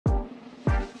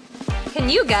Can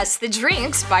you guess the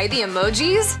drinks by the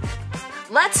emojis?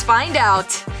 Let's find out!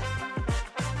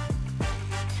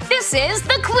 This is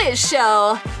the quiz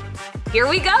show! Here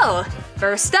we go!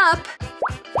 First up…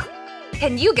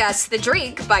 Can you guess the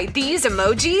drink by these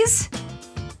emojis?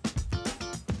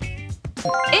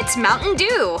 It's Mountain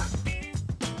Dew!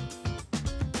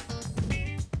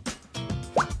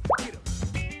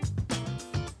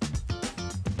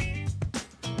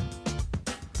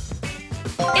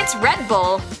 It's Red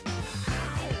Bull!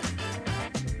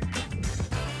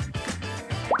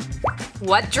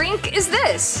 What drink is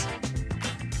this?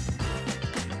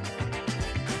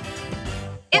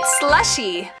 It's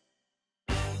slushy!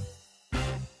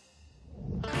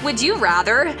 Would you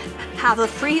rather have a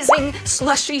freezing,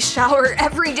 slushy shower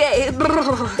every day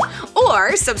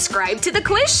or subscribe to the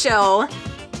quiz show?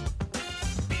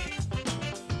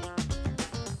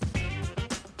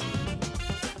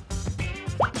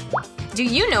 Do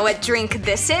you know what drink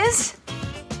this is?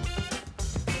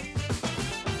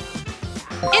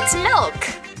 It's milk!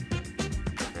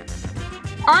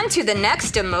 On to the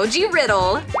next emoji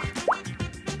riddle.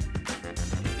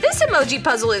 This emoji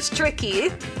puzzle is tricky.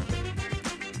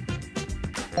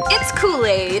 It's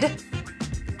Kool-Aid.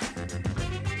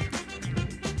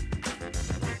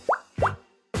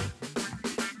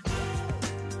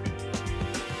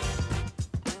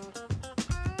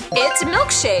 It's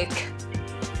milkshake.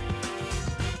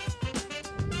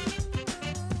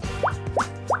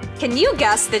 Can you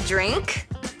guess the drink?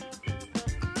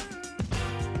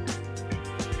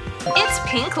 It's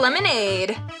pink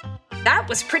lemonade. That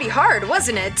was pretty hard,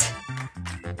 wasn't it?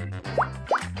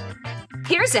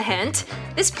 Here's a hint.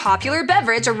 This popular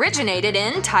beverage originated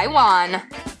in Taiwan.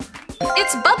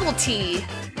 It's bubble tea.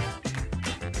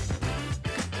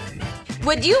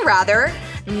 Would you rather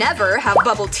never have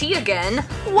bubble tea again?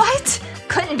 What?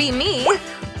 Couldn't be me.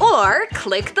 Or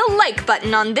click the like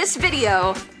button on this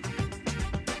video.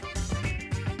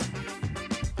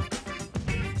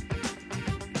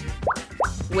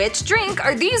 Which drink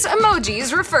are these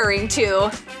emojis referring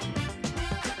to?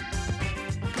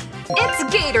 It's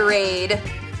Gatorade.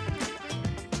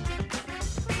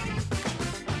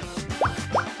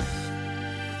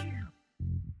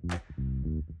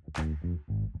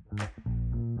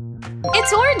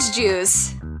 It's orange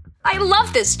juice. I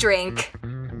love this drink.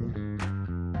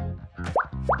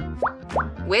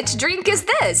 Which drink is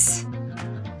this?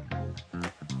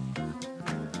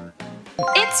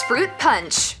 It's fruit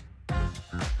punch.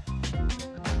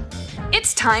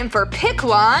 It's time for pick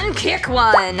one, kick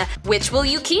one. Which will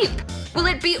you keep? Will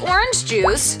it be orange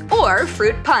juice or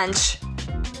fruit punch?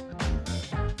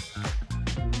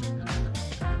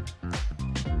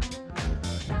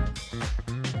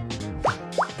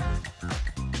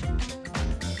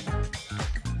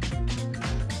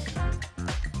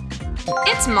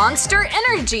 It's Monster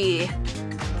Energy.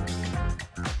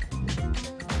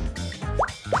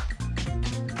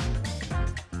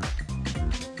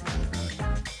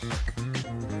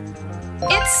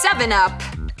 It's 7-Up.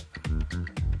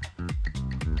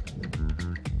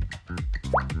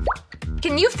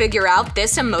 Can you figure out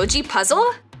this emoji puzzle?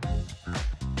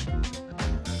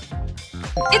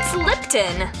 It's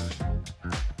Lipton.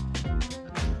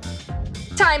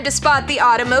 Time to spot the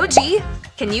odd emoji.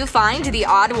 Can you find the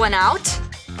odd one out?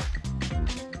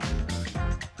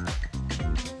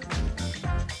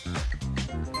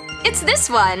 It's this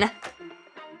one.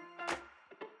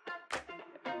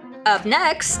 Up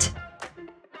next…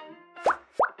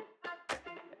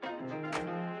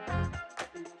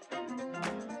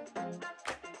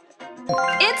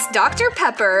 It's Dr.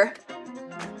 Pepper.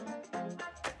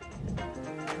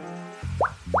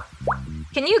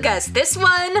 Can you guess this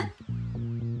one?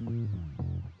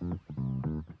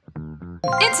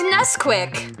 It's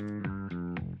Nesquik.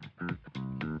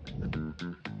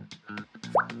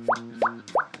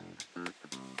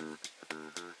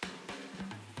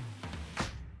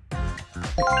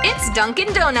 It's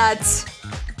Dunkin' Donuts.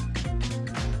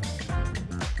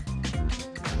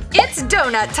 It's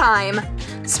donut time.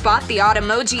 Spot the odd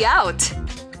emoji out.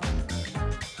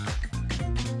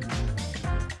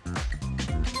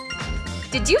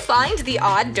 Did you find the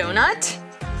odd donut?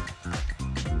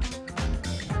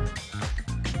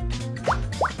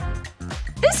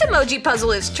 This emoji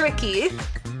puzzle is tricky.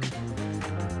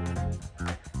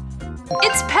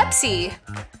 It's Pepsi.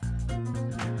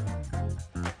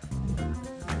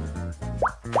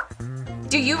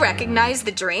 Do you recognize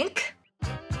the drink?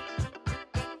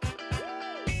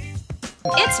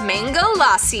 It's Mango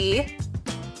Lassi.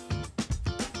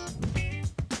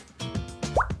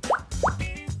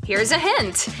 Here's a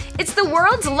hint. It's the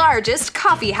world's largest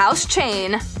coffee house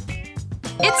chain.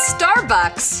 It's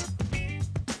Starbucks.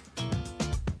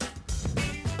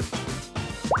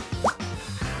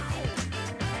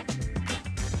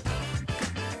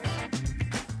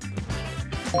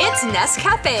 It's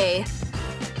Nescafe.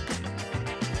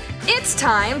 It's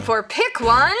time for Pick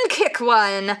One, Kick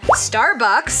One.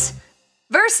 Starbucks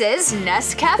versus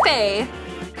Nescafe.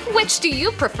 Which do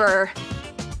you prefer?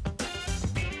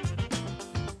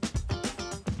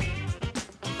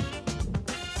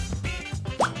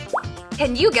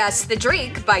 Can you guess the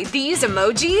drink by these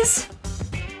emojis?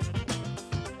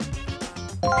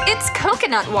 It's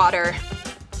coconut water.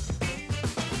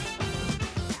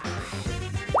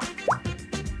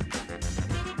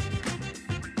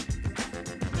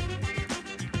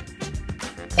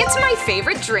 It's my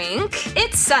favorite drink.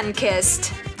 It's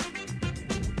sun-kissed.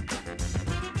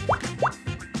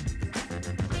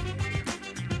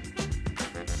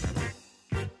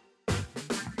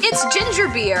 It's ginger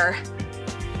beer.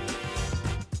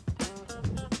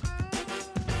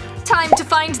 Time to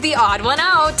find the odd one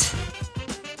out.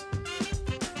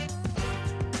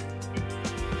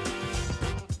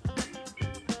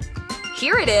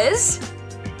 Here it is.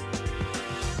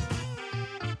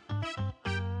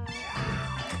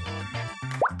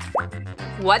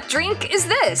 What drink is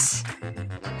this?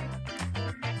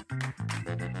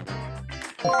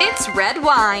 It's red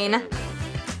wine.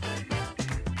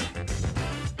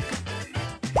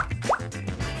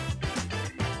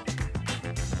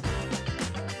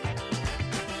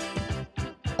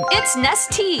 It's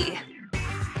Nestea.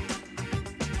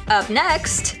 Up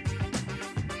next,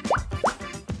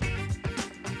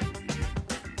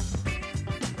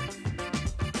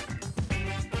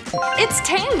 it's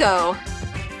Tango.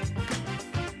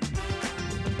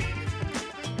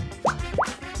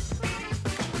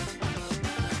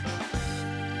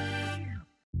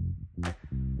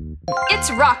 It's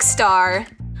Rockstar.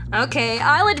 Okay,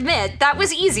 I'll admit that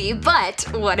was easy, but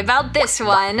what about this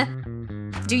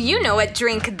one? Do you know what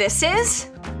drink this is?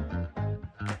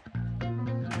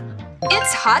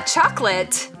 It's hot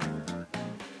chocolate.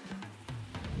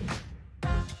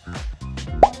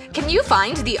 Can you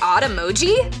find the odd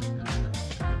emoji?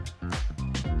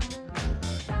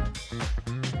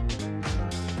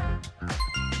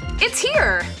 It's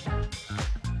here!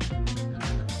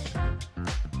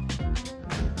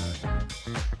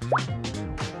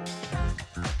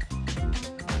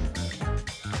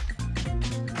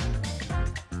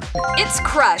 It's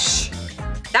Crush.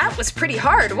 That was pretty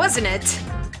hard, wasn't it?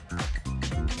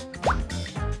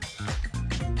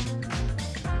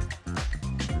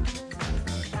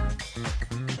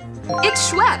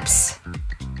 It's Schweppes.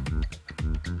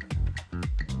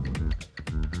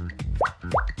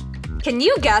 Can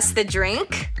you guess the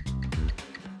drink?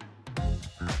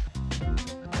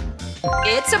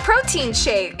 It's a protein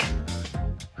shake.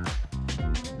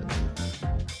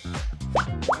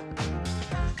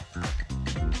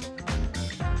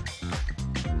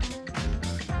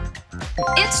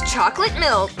 It's chocolate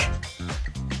milk.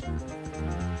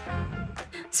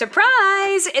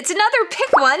 Surprise! It's another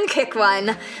Pick One, Kick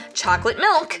One. Chocolate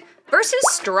milk versus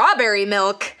strawberry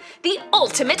milk. The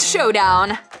ultimate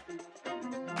showdown.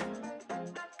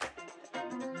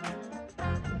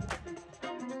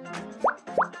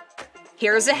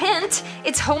 Here's a hint.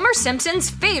 It's Homer Simpson's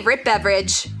favorite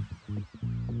beverage.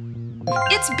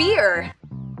 It's beer.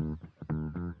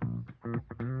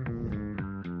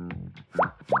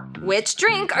 Which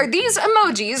drink are these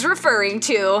emojis referring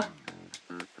to?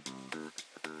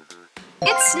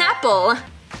 It's Snapple.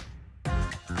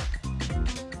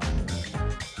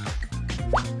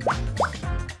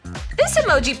 This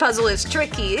emoji puzzle is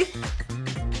tricky.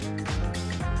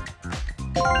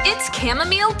 It's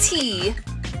chamomile tea.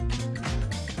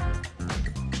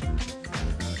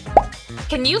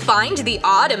 Can you find the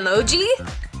odd emoji?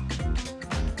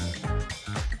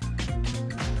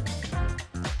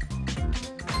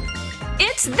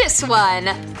 It's this one.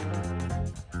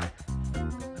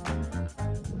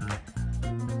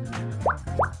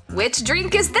 Which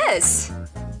drink is this?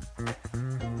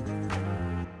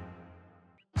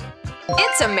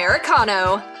 It's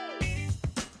Americano.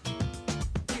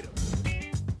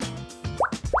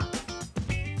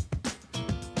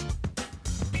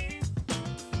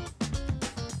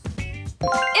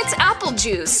 It's apple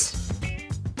juice.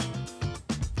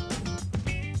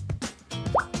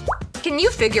 Can you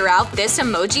figure out this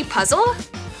emoji puzzle?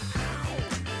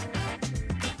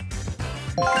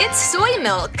 It's soy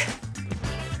milk.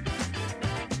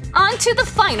 On to the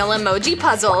final emoji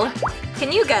puzzle.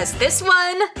 Can you guess this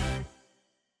one?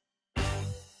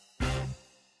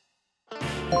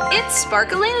 It's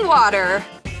sparkling water.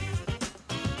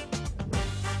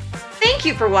 Thank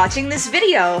you for watching this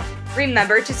video.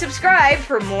 Remember to subscribe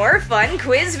for more fun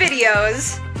quiz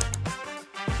videos.